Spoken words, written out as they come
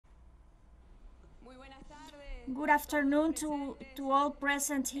Good afternoon to all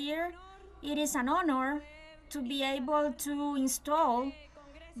present here. It is an honor to be able to install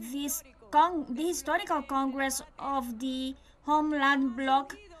the historical Congress of the Homeland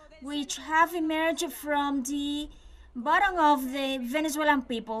Bloc, which have emerged from the bottom of the Venezuelan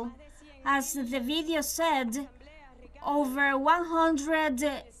people. As the video said, over 100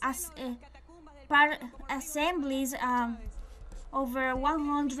 assemblies, over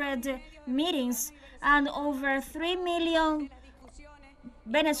 100 meetings, and over 3 million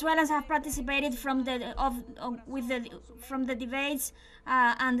Venezuelans have participated from the debates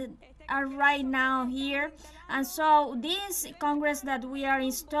and are right now here. And so this Congress that we are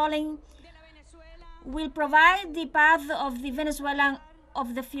installing will provide the path of the Venezuelan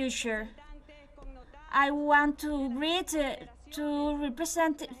of the future. I want to greet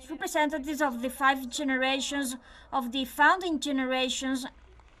representatives of the 5 generations of the founding generations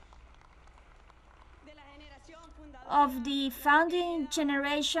of the founding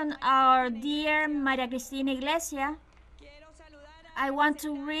generation, our dear Maria Cristina Iglesia. I want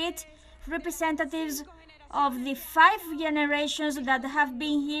to greet representatives of the 5 generations that have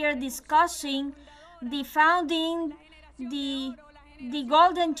been here discussing the founding, the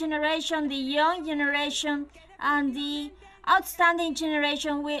golden generation, the young generation, and the outstanding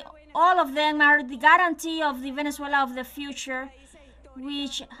generation. All of them are the guarantee of the Venezuela of the future,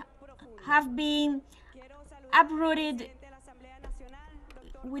 which have been uprooted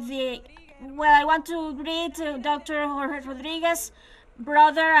with the... Well, I want to greet Dr. Jorge Rodriguez,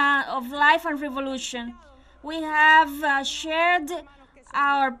 brother of life and revolution. We have shared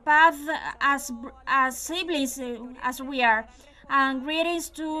our path as siblings, as we are. And greetings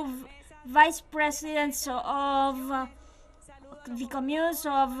to vice presidents of the communes,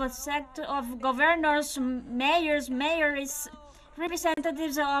 of governors, mayors,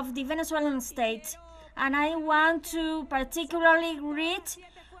 representatives of the Venezuelan state. And I want to particularly greet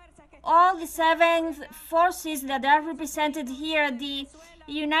all the 7 forces that are represented here: the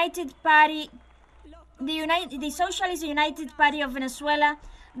United Party, the Socialist United Party of Venezuela,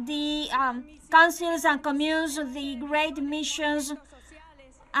 the councils and communes, the great missions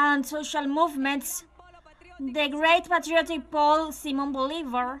and social movements, the great patriotic pole Simon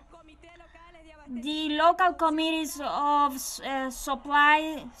Bolivar, the local committees of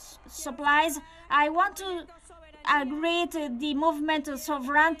supplies. I want to greet the movement of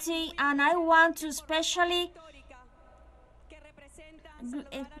sovereignty, and I want to especially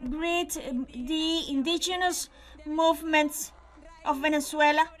greet the indigenous movements of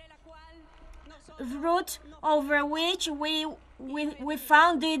Venezuela, root over which we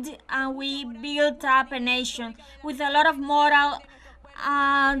founded and we built up a nation with a lot of moral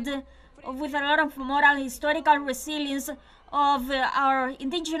and historical resilience of our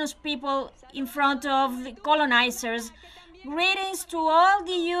indigenous people in front of the colonizers. Greetings to all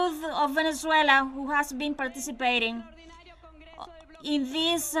the youth of Venezuela who has been participating in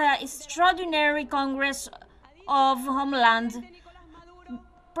this extraordinary Congress of Homeland.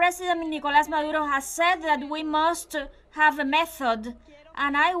 President Nicolás Maduro has said that we must have a method,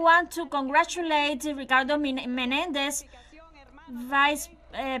 and I want to congratulate Ricardo Menendez, Vice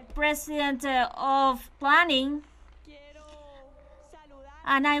President of Planning,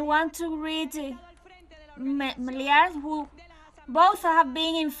 and I want to greet Meliard, who both have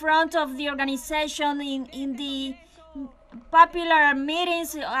been in front of the organization in the popular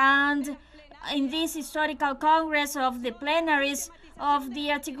meetings and in this historical Congress of the plenaries of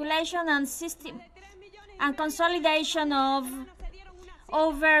the articulation and system and consolidation of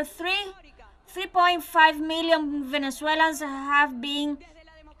over 3.5 million Venezuelans have been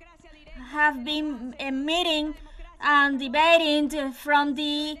meeting and debating from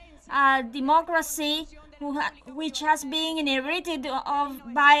the democracy which has been inherited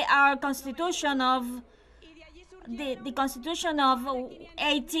by our constitution of the Constitution of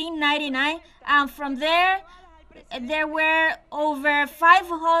 1899, and from there were over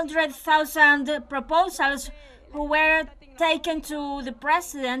 500,000 proposals who were taken to the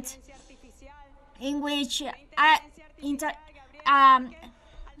president, in which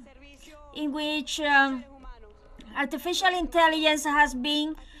artificial intelligence has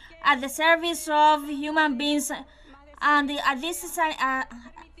been at the service of human beings, and this is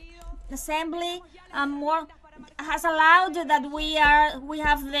assembly more has allowed that we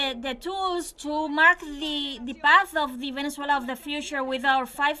have the tools to mark the path of the Venezuela of the future with our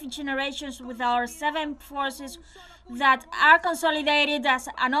 5 generations, with our 7 forces that are consolidated as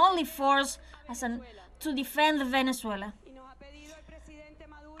an only force to defend Venezuela.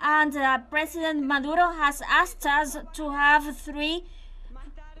 And President Maduro has asked us to have 3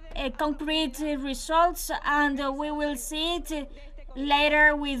 concrete results, and we will see it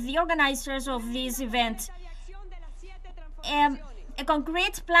later with the organizers of this event. A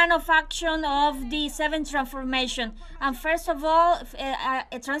concrete plan of action of the 7 transformation. And first of all,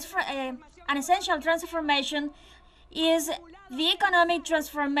 an essential transformation is the economic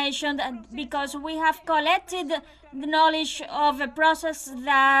transformation, because we have collected the knowledge of a process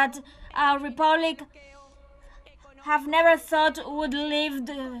that our republic have never thought would live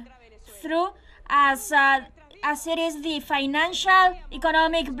through, as it is the financial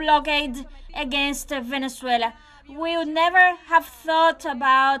economic blockade against Venezuela. We would never have thought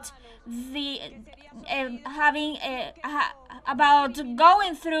about about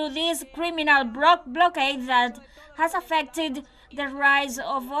going through this criminal blockade that has affected the rise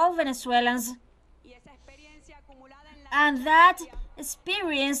of all Venezuelans, and that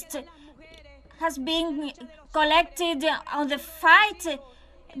experience has been collected on the fight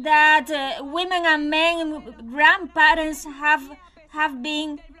that women and men, grandparents have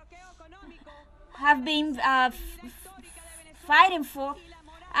been fighting for,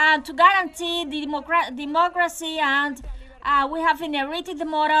 to guarantee the democracy, and we have inherited the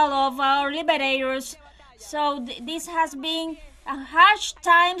model of our liberators. So this has been harsh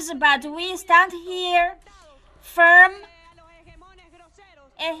times, but we stand here firm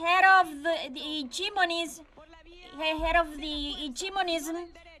ahead of the hegemonism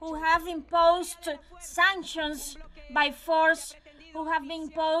who have imposed sanctions by force, who have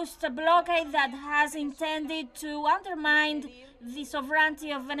imposed a blockade that has intended to undermine the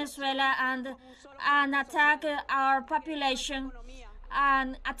sovereignty of Venezuela and attack our population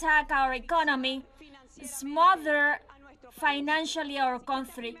and attack our economy, smother financially our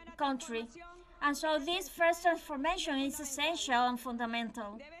country. And so this first transformation is essential and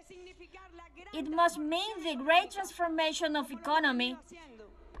fundamental. It must mean the great transformation of economy,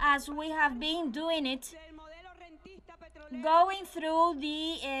 as we have been doing it, going through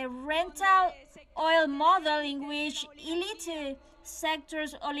the rental oil model, in which elite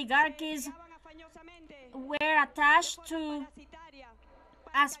sectors, oligarchies, were attached to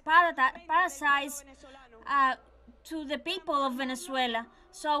as parasites to the people of Venezuela.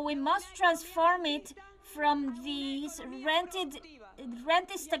 So we must transform it from this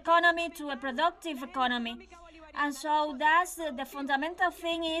rentist economy to a productive economy. And so that's the fundamental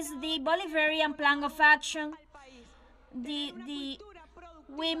thing is the Bolivarian plan of action.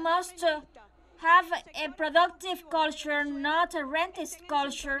 We must have a productive culture, not a rentist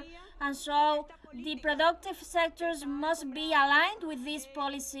culture, and so the productive sectors must be aligned with this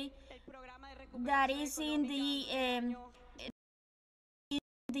policy that is in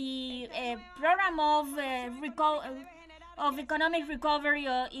the program of economic recovery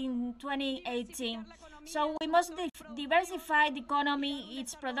in 2018. So we must diversify the economy,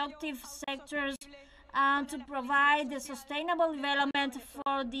 its productive sectors, and to provide the sustainable development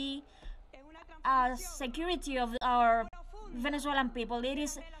for the security of our Venezuelan people. It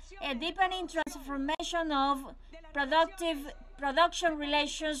is a deepening transformation of production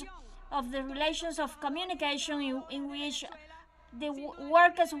relations, of the relations of communication, in which the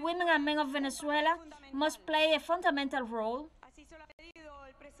workers, women and men of Venezuela must play a fundamental role.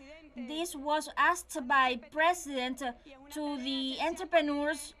 This was asked by President to the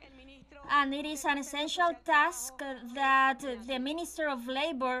entrepreneurs, and it is an essential task that the Minister of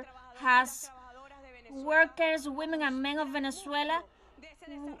Labor has. Workers, women and men of Venezuela,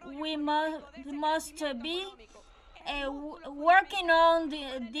 we must be working on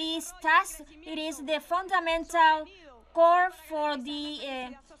these tasks. It is the fundamental core for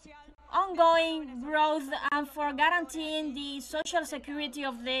the ongoing growth and for guaranteeing the social security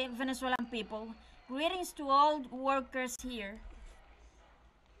of the Venezuelan people. Greetings to all workers here.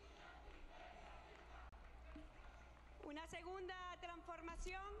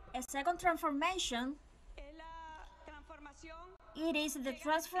 A second transformation, it is the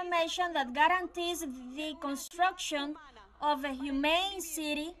transformation that guarantees the construction of a humane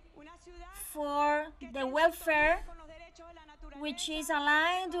city for the welfare, which is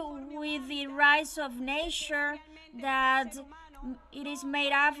aligned with the rights of nature, that it is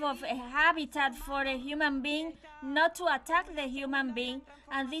made up of a habitat for a human being, not to attack the human being.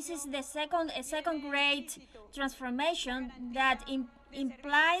 And this is the second great transformation that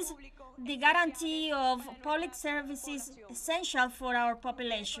implies the guarantee of public services essential for our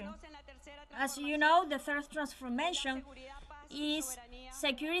population. As you know, the third transformation is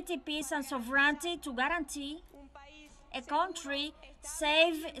security, peace, and sovereignty, to guarantee a country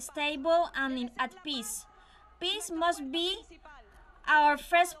safe, stable, and at peace. Peace must be our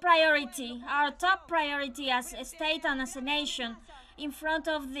first priority, our top priority as a state and as a nation. in front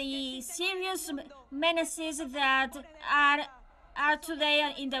of the serious menaces that are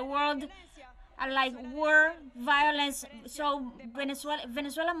today in the world, like war, violence. So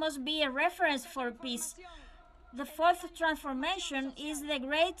Venezuela must be a reference for peace. The fourth transformation is the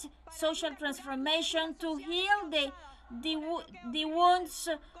great social transformation to heal the wounds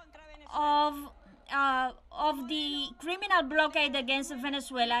of the criminal blockade against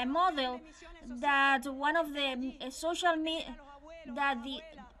Venezuela, a model that one of the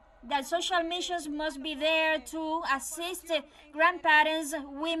that social missions must be there to assist grandparents,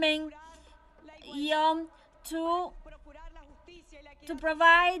 women, young, to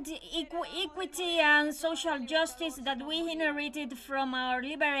provide equity and social justice that we inherited from our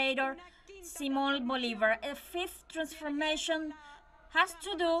liberator Simon Bolivar. A fifth transformation has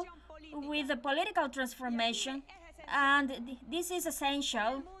to do with the political transformation, and this is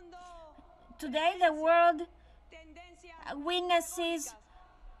essential. Today the world witnesses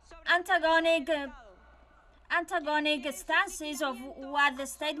antagonic stances of what the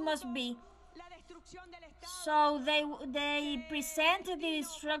state must be. So they present the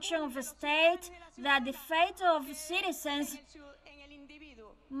destruction of a state, that the fate of citizens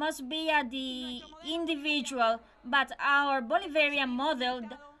must be at the individual. But our Bolivarian model,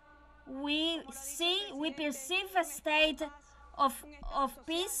 we perceive a state of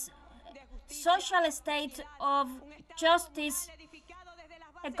peace, social state of justice,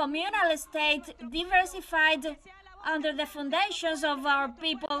 a communal state diversified under the foundations of our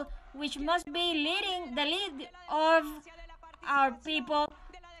people, which must be the lead of our people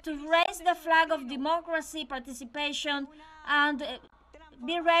to raise the flag of democracy, participation, and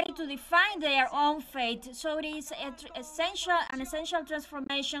be ready to define their own fate. So it is an essential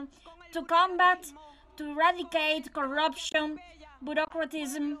transformation to combat, to eradicate corruption,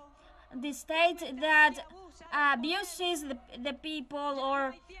 bureaucratism, the state that abuses the people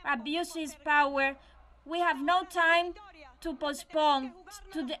or abuses power. We have no time to postpone.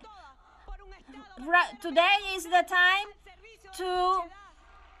 Today is the time to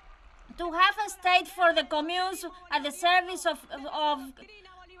have a state for the communes at the service of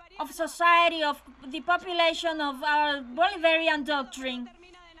society, of the population, of our Bolivarian doctrine.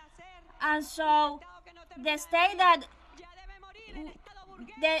 And so the state that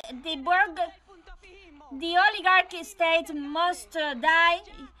the oligarchy state must die.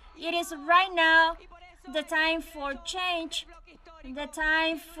 It is right now the time for change, the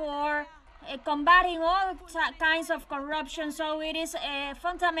time for combating all kinds of corruption. So it is a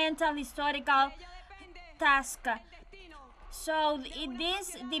fundamental historical task. So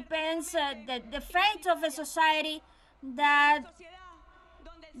this depends the fate of a society that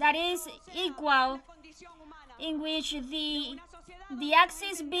is equal, in which the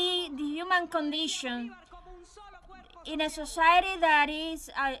axis be the human condition, in a society that is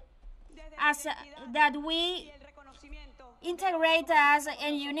that we integrate as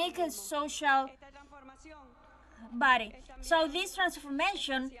a unique social body. So this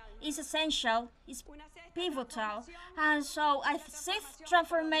transformation is essential, is pivotal. And so a sixth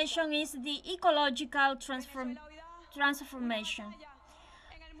transformation is the ecological transformation.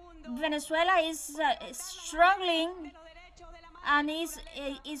 Venezuela is struggling and is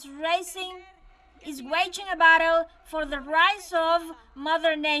waging a battle for the rights of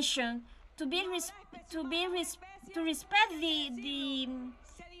Mother Nation, to respect the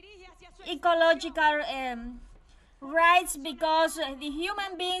ecological rights, because the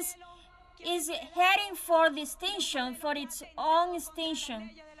human beings is heading for distinction, for its own extinction,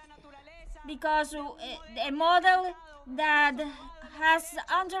 because a model that has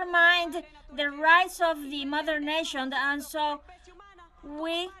undermined the rights of the Mother Nation. And so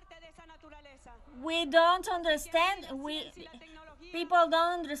we don't understand, people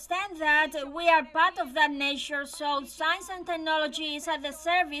don't understand that we are part of that nature. So science and technology is at the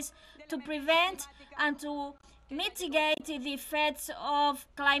service to prevent and to mitigate the effects of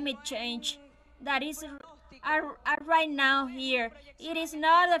climate change that is right now here. It is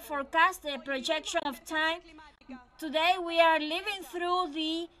not a forecast, a projection of time. Today we are living through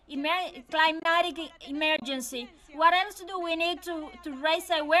the climatic emergency. What else do we need to raise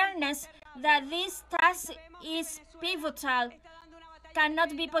awareness that this task is pivotal,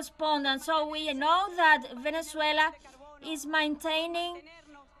 cannot be postponed? And so we know that Venezuela is maintaining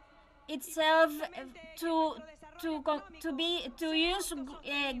itself to use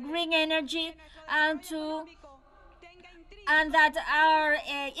green energy, and that our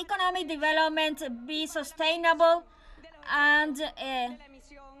economic development be sustainable, and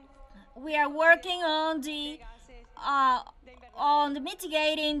we are working on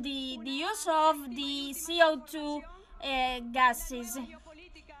mitigating the use of the CO2 gases.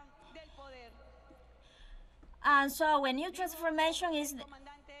 And so a new transformation is,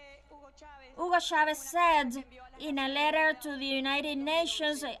 Hugo Chavez said in a letter to the United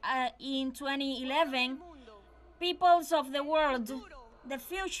Nations in 2011, peoples of the world, the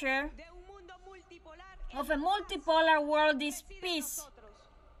future of a multipolar world is peace.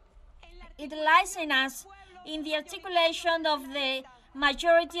 It lies in us, in the articulation of the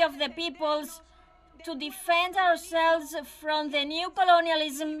majority of the peoples to defend ourselves from the new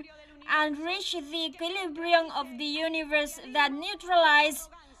colonialism and reach the equilibrium of the universe that neutralize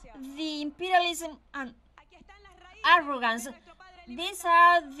the imperialism and arrogance. These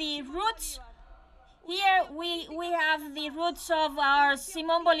are the roots. Here we have the roots of our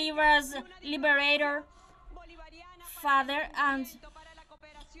Simon Bolivar's Liberator father, and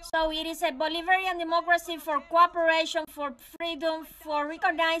so it is a Bolivarian democracy for cooperation, for freedom, for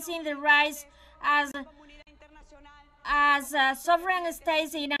recognizing the rights as sovereign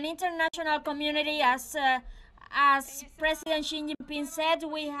states in an international community. As President Xi Jinping said,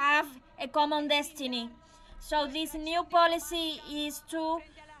 we have a common destiny. So this new policy is to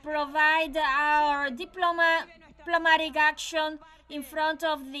provide our diplomatic action in front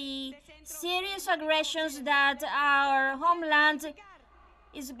of the serious aggressions that our homeland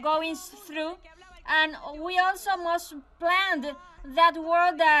is going through. And we also must plan that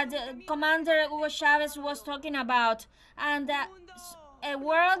world that Commander Hugo Chavez was talking about, and a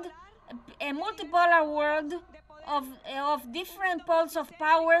world, a multipolar world of different poles of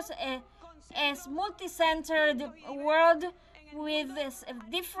powers, a multi-centered world with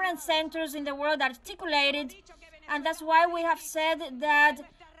different centers in the world articulated. And that's why we have said that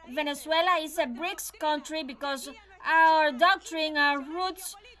Venezuela is a BRICS country, because our doctrine, our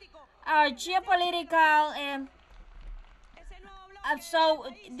roots, our geopolitical,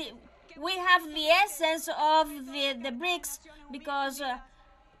 we have the essence of the BRICS, because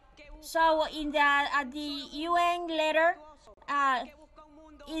so in the UN letter,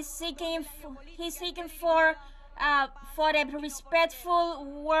 he's seeking for a respectful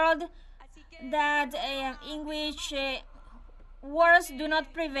world that in which wars do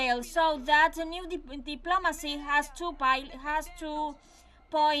not prevail. So that new diplomacy has two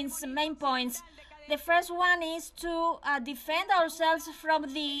points, main points. The first one is to defend ourselves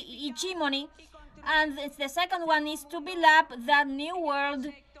from the hegemony, and the second one is to build up that new world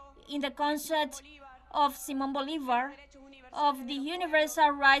in the concept of Simon Bolivar, of the universal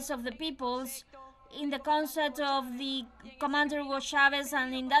rights of the peoples, in the concept of the Commander Hugo Chavez,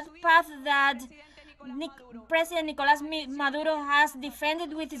 and in that path that President Nicolas Maduro has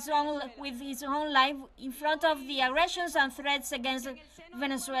defended with his own life in front of the aggressions and threats against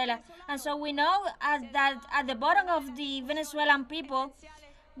Venezuela. And so we know that at the bottom of the Venezuelan people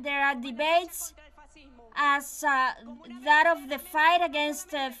there are debates as that of the fight against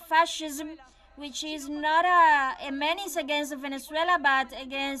fascism, which is not a menace against Venezuela but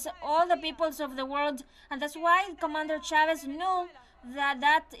against all the peoples of the world. And that's why Commander Chavez knew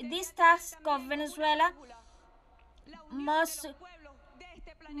that this task of Venezuela must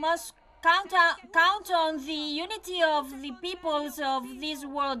count on the unity of the peoples of this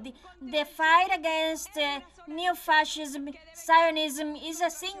world. The fight against neo-fascism, Zionism, is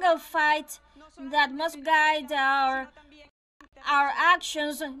a single fight that must guide our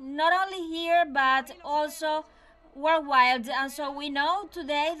actions, not only here but also worldwide. And so we know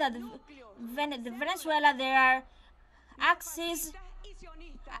today that Venezuela, there are axes,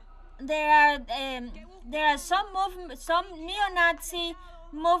 there are some neo-Nazi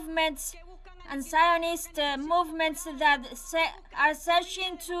movements and Zionist movements that are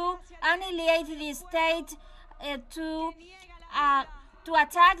searching to annihilate the state, to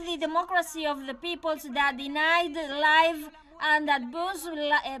attack the democracy of the peoples, that denied life and that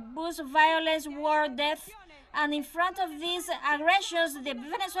boost violence, war, death. And in front of these aggressions, the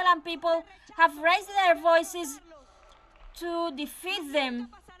Venezuelan people have raised their voices to defeat them.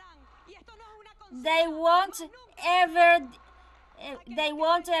 They won't ever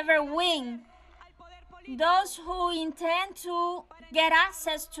win. Those who intend to get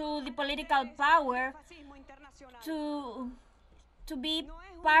access to the political power, to be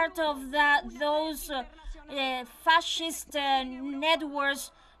part of those fascist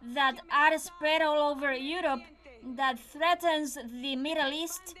networks that are spread all over Europe, that threatens the Middle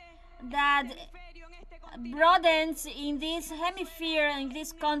East, that broadens in this hemisphere, in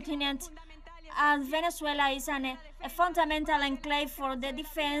this continent. And Venezuela is a fundamental enclave for the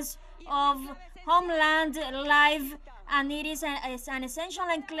defense of homeland life, and it is an essential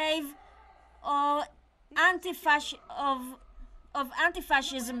enclave of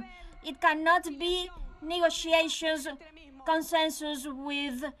anti-fascism. It cannot be negotiations, consensus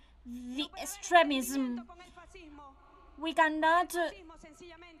with the extremism. We cannot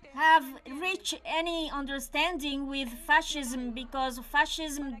have reached any understanding with fascism, because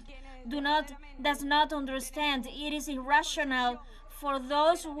fascism does not understand. It is irrational for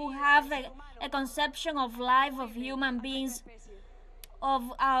those who have a conception of life, of human beings,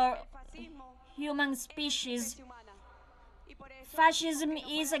 of our human species. Fascism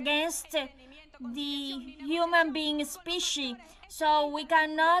is against the human being species, so we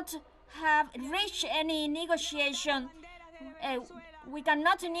cannot have reached any negotiation. We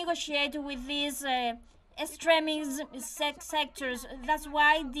cannot negotiate with these extremist sectors. That's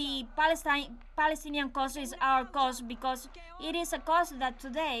why the Palestinian cause is our cause, because it is a cause that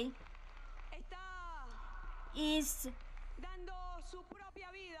today is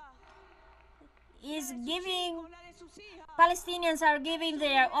giving, Palestinians are giving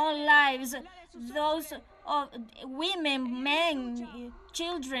their own lives, those of women, men,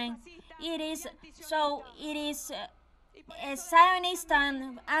 children. It is a Zionist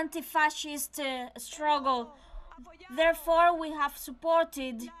and anti-fascist struggle. Therefore, we have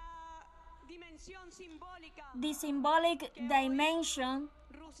supported the symbolic dimension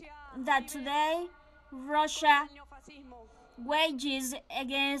that today Russia wages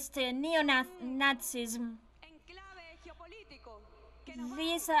against neo-Nazism.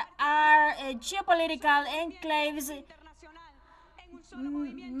 These are geopolitical enclaves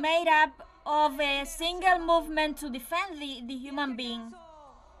made up of a single movement to defend the human being.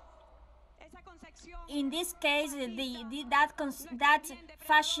 In this case, that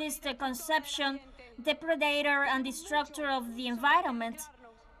fascist conception, the predator and destructor of the environment.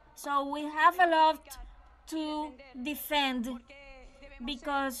 So we have a lot to defend,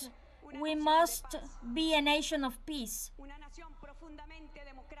 because we must be a nation of peace,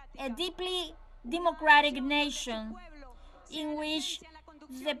 a deeply democratic nation in which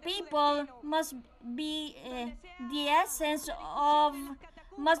the people must be the essence of,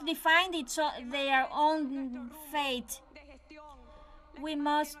 must define their own fate. We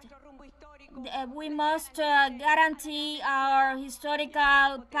must guarantee our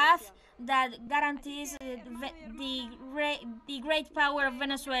historical path that guarantees the great power of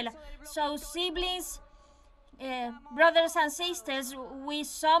Venezuela. So siblings, brothers and sisters, we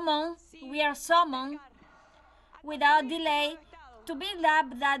are summoned without delay to build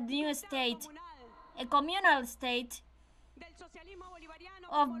up that new state, a communal state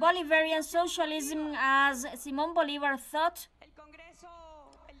of Bolivarian socialism, as Simon Bolivar thought.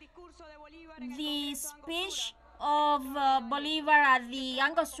 The speech of Bolivar at the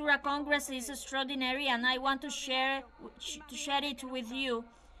Angostura Congress is extraordinary, and I want to share it with you.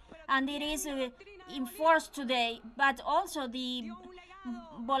 And it is enforced today. But also the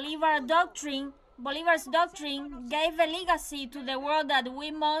Bolivar's doctrine gave a legacy to the world that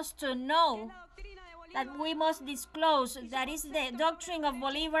we must know, that we must disclose. That is the doctrine of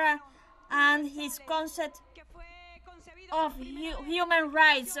Bolivar and his concept of human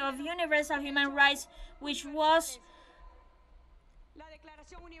rights, of universal human rights, which was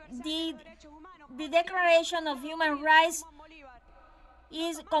the Declaration of Human Rights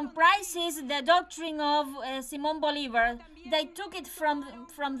comprises the doctrine of Simon Bolivar. They took it from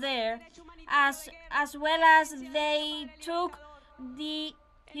there, as well as they took the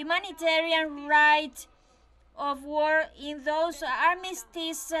humanitarian right of war in those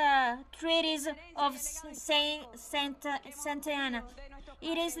armistice treaties of Santa Ana.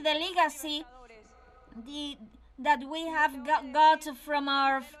 It is the legacy that we have got from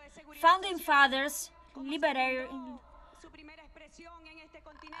our founding fathers, Liberator,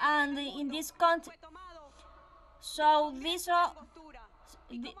 and in this context. So this all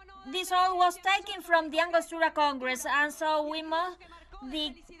was taken from the Angostura Congress, and so we must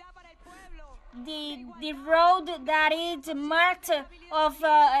the road that is marked of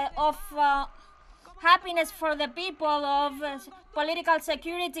happiness for the people, of political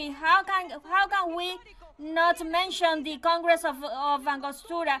security. How can we not mention the Congress of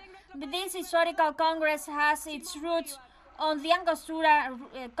Angostura? This historical Congress has its roots on the Angostura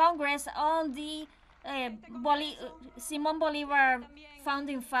Congress, on the Simon Bolivar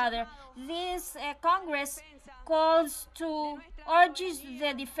founding father. This Congress urges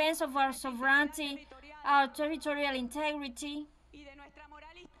the defense of our sovereignty, our territorial integrity,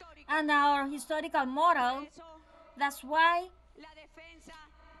 and our historical moral. That's why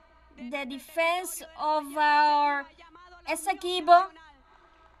the defense of our Essequibo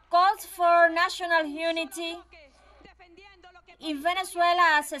calls for national unity in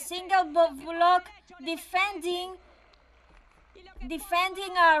Venezuela as a single bloc, defending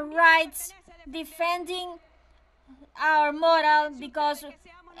our rights defending our moral, because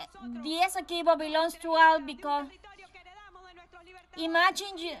the Essequibo belongs to all. Because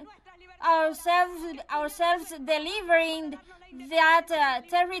imagine ourselves delivering that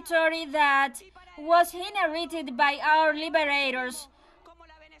territory that was inherited by our liberators.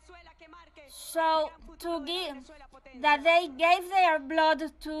 So to give that they gave their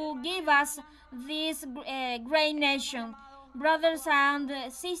blood to give us this great nation. Brothers and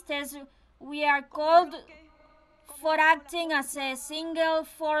sisters, we are called for acting as a single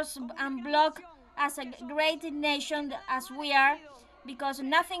force and block, as a great nation as we are, because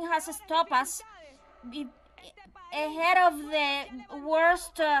nothing has stopped us. Ahead of the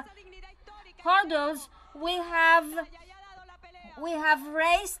worst hurdles, we have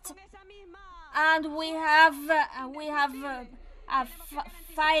raised, and we have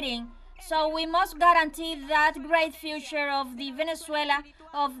fighting. So we must guarantee that great future of the Venezuela,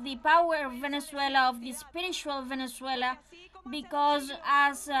 of the power of Venezuela, of the spiritual Venezuela, because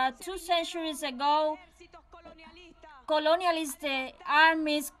as 2 centuries ago, colonialist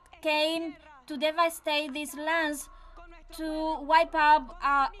armies came to devastate these lands, to wipe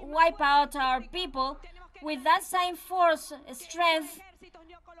out our people. With that same force, strength,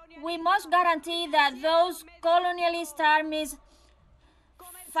 we must guarantee that those colonialist armies,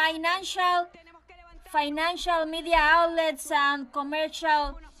 financial media outlets, and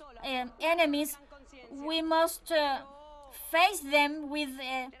commercial enemies, we must face them with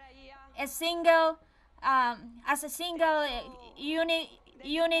a single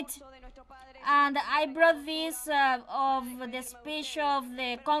unit. And I brought this of the speech of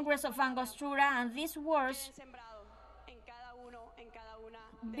the Congress of Angostura, and these words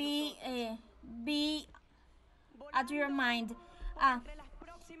be at your mind.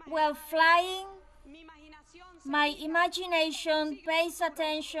 While flying, my imagination pays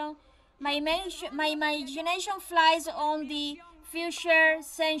attention. My imagination flies on the future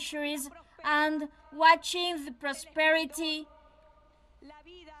centuries, and watching the prosperity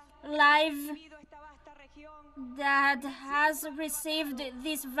life that has received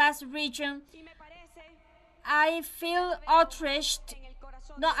this vast region, I feel outraged.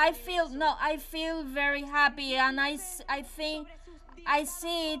 I feel very happy, and I think I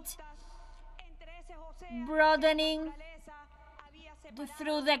see it broadening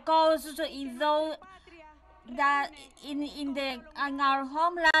through the coast, in our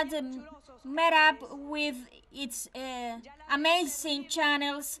homeland, met up with its amazing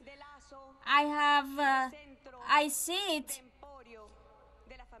channels. I see it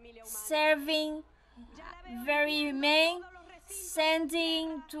serving very humane,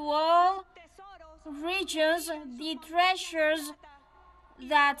 sending to all regions the treasures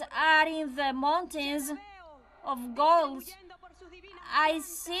that are in the mountains of gold. I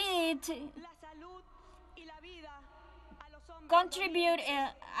see it contribute.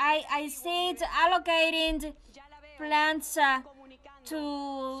 I see it allocating plants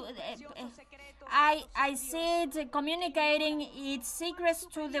to. I see it communicating its secrets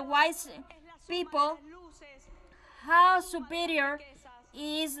to the wise people. How superior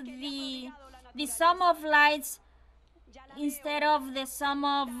is the sum of lights instead of the sum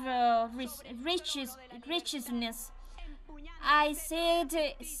of richness. I see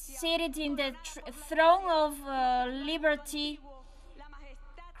it seated in the throne of liberty.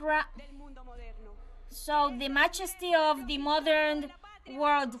 So the majesty of the modern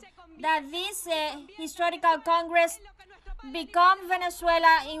world. That this historical Congress become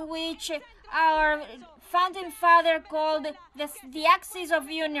Venezuela, in which our founding father called the axis of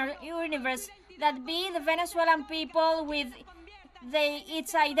universe, that be the Venezuelan people with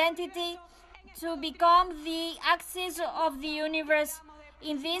its identity to become the axis of the universe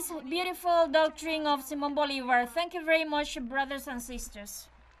in this beautiful doctrine of Simon Bolivar. Thank you very much, brothers and sisters.